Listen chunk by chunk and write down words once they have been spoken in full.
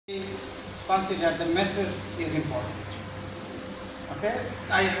We consider the message is important. Okay,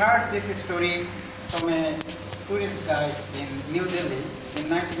 I heard this story from a tourist guide in New Delhi in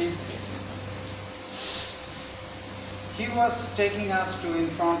 1986. He was taking us to in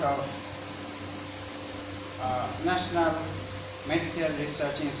front of National Medical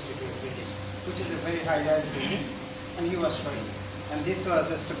Research Institute building, which is a very high-rise building, and he was showing. And this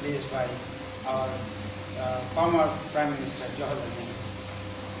was established by our former Prime Minister Jawaharlal Nehru.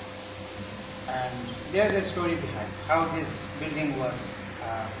 And there's a story behind how this building was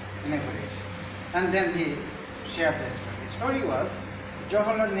inaugurated. And then he shared the story. The story was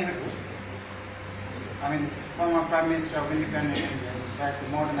Jawaharlal Nehru, former Prime Minister of independent India, like the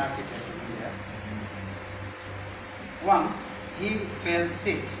modern architect of India. Once he fell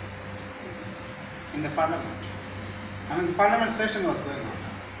sick in the parliament. The parliament session was going on.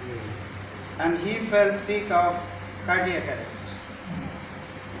 And he fell sick of cardiac arrest.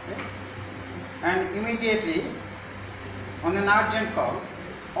 Okay? And immediately, on an urgent call,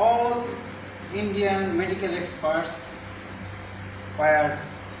 all Indian medical experts were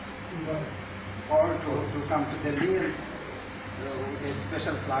called to come to Delhi with a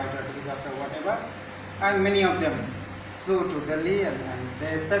special flight or helicopter or whatever, and many of them flew to Delhi and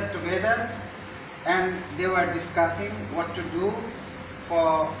they sat together and they were discussing what to do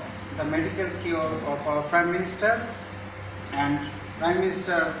for the medical cure of our Prime Minister. And Prime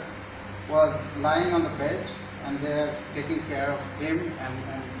Minister was lying on the bed and they are taking care of him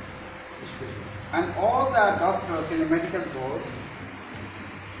and all the doctors in the medical board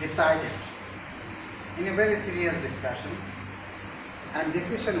decided in a very serious discussion, and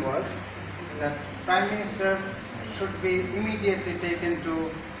decision was that Prime Minister should be immediately taken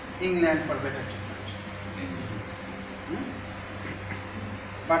to England for better treatment.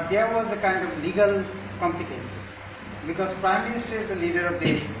 But there was a kind of legal complication because Prime Minister is the leader of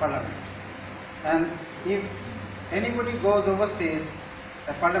the Parliament. And if anybody goes overseas,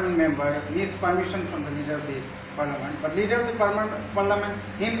 a parliament member needs permission from the leader of the parliament, but leader of the parliament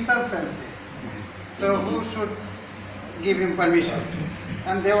himself fell sick. So who should give him permission?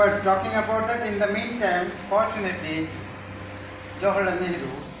 And they were talking about that. In the meantime, fortunately, Jawaharlal Nehru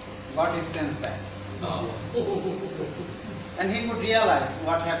got his sense back. And he could realize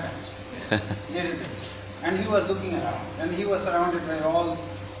what happened. And he was looking around, and he was surrounded by all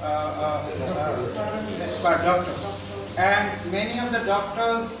expert doctors, and many of the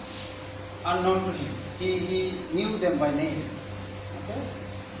doctors are known to him. He knew them by name. Okay?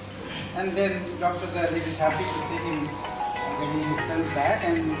 And then doctors are a little happy to see him getting his sense back.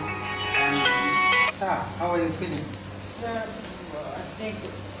 And sir, how are you feeling? Yeah, I think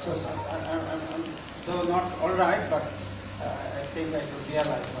so. I'm though not all right, but I think I should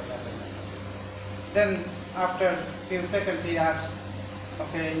realize what happened. Then after a few seconds, he asked,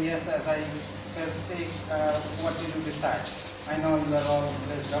 okay, yes, as I felt sick, what did you decide? I know you are all the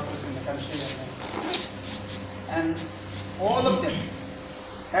best doctors in the country. And all of them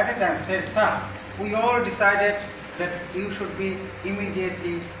at a time said, sir, we all decided that you should be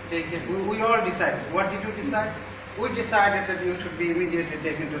immediately taken. We all decided. What did you decide? We decided that you should be immediately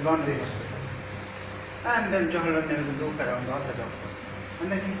taken to London hospital. And then Jawaharlal Nehru looked around all the doctors.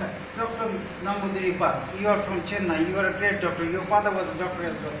 And then he said, Dr. Namboodiripad, you are from Chennai, you are a great doctor, your father was a doctor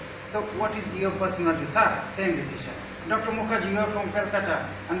as well. So what is your personality? Sir, same decision. Dr. Mukherjee, you are from Calcutta,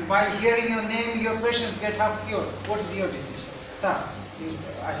 and by hearing your name, your patients get half cured. What is your decision? Sir,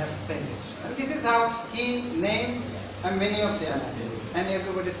 I have the same decision. And this is how he named many of them, and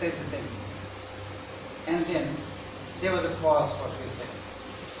everybody said the same. And then there was a pause for a few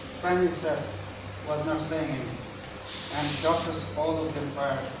seconds. Prime Minister was not saying anything. And doctors, all of them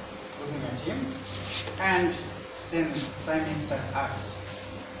were looking at him. And then Prime Minister asked,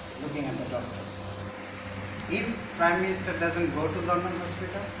 looking at the doctors, if Prime Minister doesn't go to London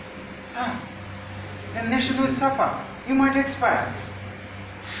hospital, sir, the nation will suffer. You might expire.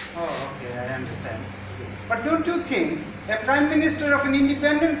 Oh, okay, I understand. But don't you think a Prime Minister of an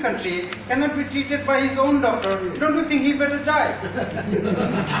independent country cannot be treated by his own doctor? Don't you think he better die?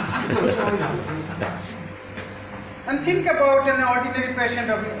 And think about an ordinary patient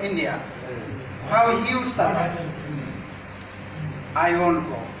of India, how he would suffer. I won't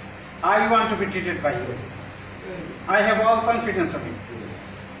go. I want to be treated by you. I have all confidence of you.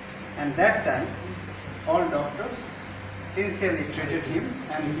 And that time, all doctors sincerely treated him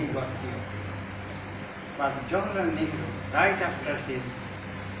and he got cured. But Jawaharlal Nehru, right after his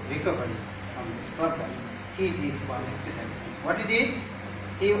recovery from this problem, he did one excellent thing. What he did?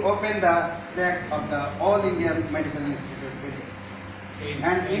 He opened the flag of the All India Medical Institute building.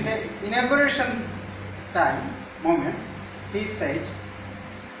 And in the inauguration moment, he said,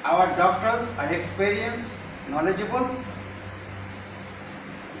 Our doctors are experienced, knowledgeable,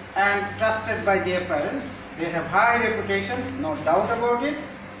 and trusted by their parents. They have high reputation, no doubt about it,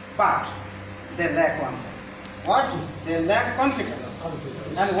 but they lack one thing. What? They lack confidence.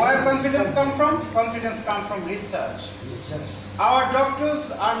 And where confidence come from? Confidence comes from research. Our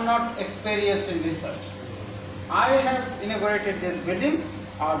doctors are not experienced in research. I have inaugurated this building.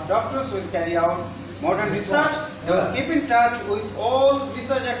 Our doctors will carry out modern research. They will keep in touch with all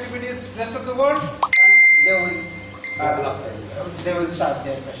research activities rest of the world, and they will start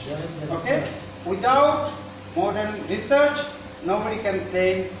their patients. Okay? Without modern research, nobody can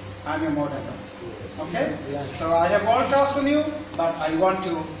claim I'm a modern doctor. Okay? So I have all trust on you, but I want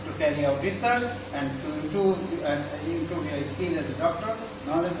you to carry out research and to improve your skill as a doctor,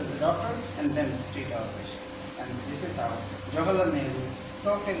 knowledge as a doctor, and then treat our patient. And this is how Jawaharlal Nehru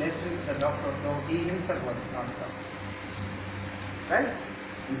taught a lesson to the doctor, though he himself was not a doctor. Right?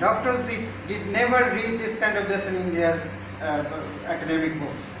 Doctors did never read this kind of lesson in their academic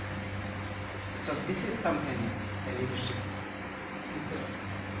books. So this is something a leadership.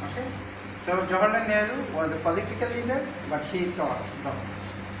 Okay? So Jawaharlal Nehru was a political leader, but he taught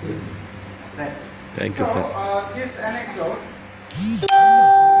doctors. Right. Thank you, sir. This anecdote,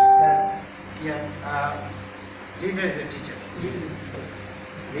 yes, leader is a teacher.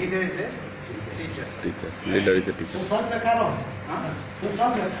 Leader is a teacher. Teacher. Leader is a teacher.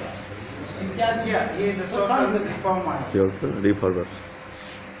 Yeah, he is a social reformer. She also reformer.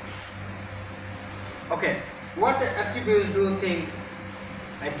 Okay, what attributes do you think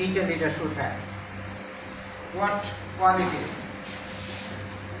a teacher leader should have? What qualities?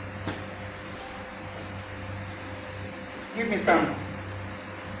 Give me some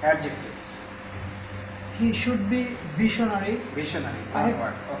adjectives. He should be visionary. Visionary. I- One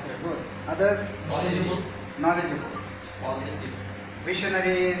word. Okay, good. Others? Knowledgeable. Knowledgeable. Positive.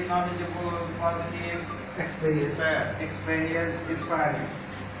 Visionary, knowledgeable, positive, experienced, inspiring.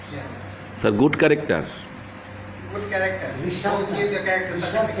 Yes. Sir, good character. Good character. So give the character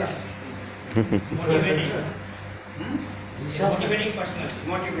certificate. Motivating. Hmm? Motivating personality.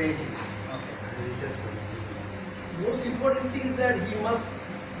 Motivating. Okay. Most important thing is that he must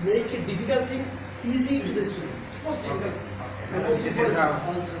make a difficult thing easy to the students. Most difficult. And most This is how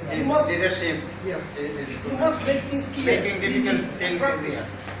important. his must- leadership Yes. is He must make things clear. making easy, difficult things attractive. easier.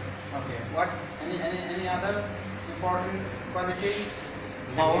 Okay. What? Any other important quality?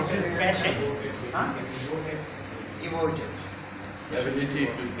 Passion. Huh? Devoted. Ability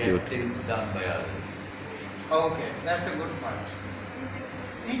to Good. get things done by others. Okay, that's a good part.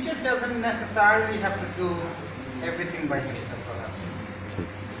 Teacher doesn't necessarily have to do everything by himself or herself.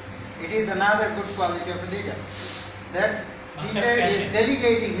 It is another good quality of a leader. That Must teacher have is passion.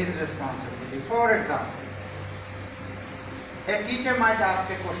 delegating his responsibility. For example, a teacher might ask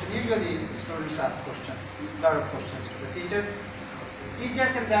a question. Usually students ask questions, a lot of questions to the teachers. Teacher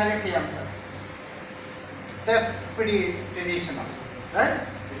can directly answer. That's pretty traditional, right?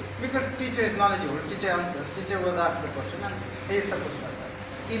 Because teacher is knowledgeable, teacher answers, teacher was asked the question and he is supposed to answer.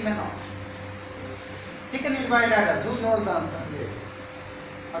 He may not. He can invite others who knows the answer. Yes.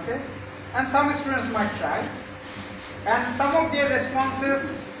 Okay? And some students might try, and some of their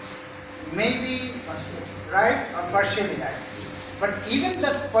responses may be right or partially right. But even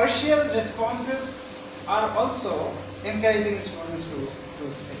the partial responses are also encouraging students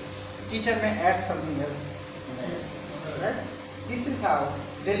to speak. Teacher may add something else in the answer, right? This is how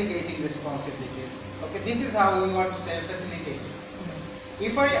delegating responsibilities. Okay, this is how we want to say facilitating.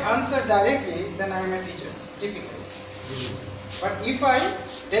 If I answer directly, then I am a teacher, typically. But if I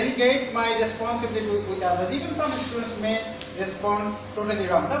delegate my responsibility with others, even some students may respond totally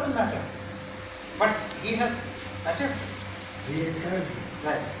wrong, doesn't matter. But he has attempted.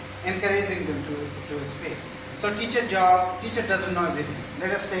 Right, encouraging them to speak. So teacher doesn't know everything.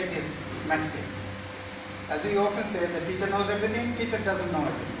 Let us take this maxim. As we often say, the teacher knows everything, teacher doesn't know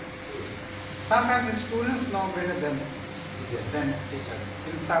everything. Sometimes the students know better than teachers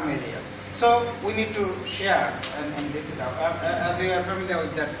in some areas. So we need to share, and this is how, as we are familiar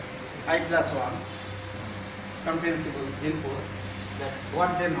with that I+1 comprehensible input, that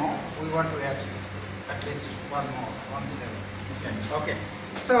what they know, we want to add at least one step. Okay.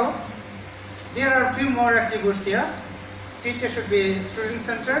 So there are a few more attributes here. Teacher should be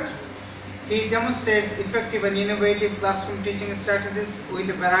student-centered. He demonstrates effective and innovative classroom teaching strategies with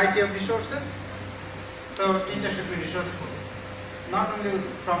a variety of resources. So teacher should be resourceful, not only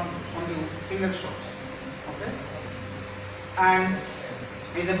from single source. Okay. And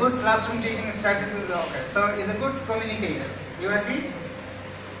is a good classroom teaching strategy. Okay. So is a good communicator. You agree?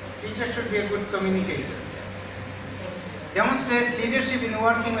 Teacher should be a good communicator. demonstrates leadership in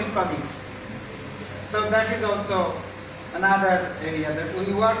working with colleagues. So that is also another area that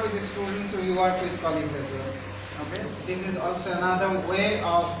we work with the students, we work with colleagues as well. Okay, this is also another way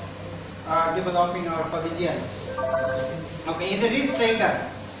of developing our collegiality. Okay, he's a risk taker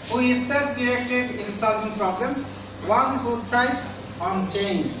who is self-directed in solving problems, one who thrives on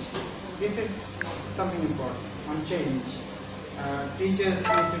change. This is something important, on change. Teachers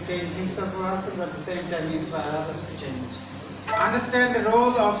need to change himself or herself, but at the same time inspire others to change. Understand the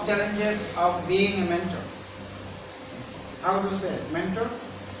role of challenges of being a mentor. How to say it? Mentor?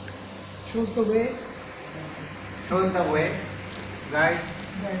 Shows the way. Shows the way, guides,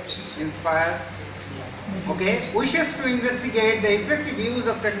 Guides. inspires. Okay, wishes to investigate the effective use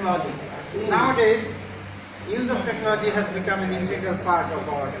of technology. Nowadays, use of technology has become an integral part of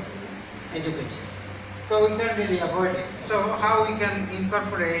our education. So we can't really avoid it. So how we can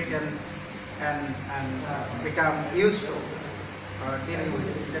incorporate and become used to dealing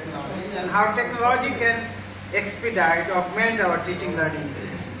with technology, and how technology can expedite, augment our teaching learning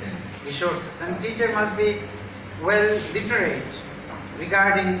resources. And teacher must be well literate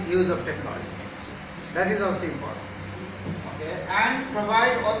regarding use of technology. That is also important. Okay, and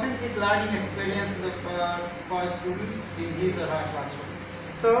provide authentic learning experiences for students in his or her classroom.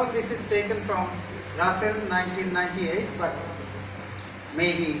 So this is taken from Russell 1998, but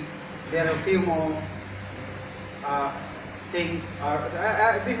maybe there are a few more things. Or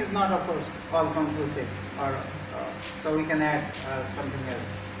this is not, of course, all conclusive. Or so we can add something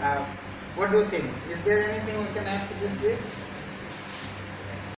else. What do you think? Is there anything we can add to this list?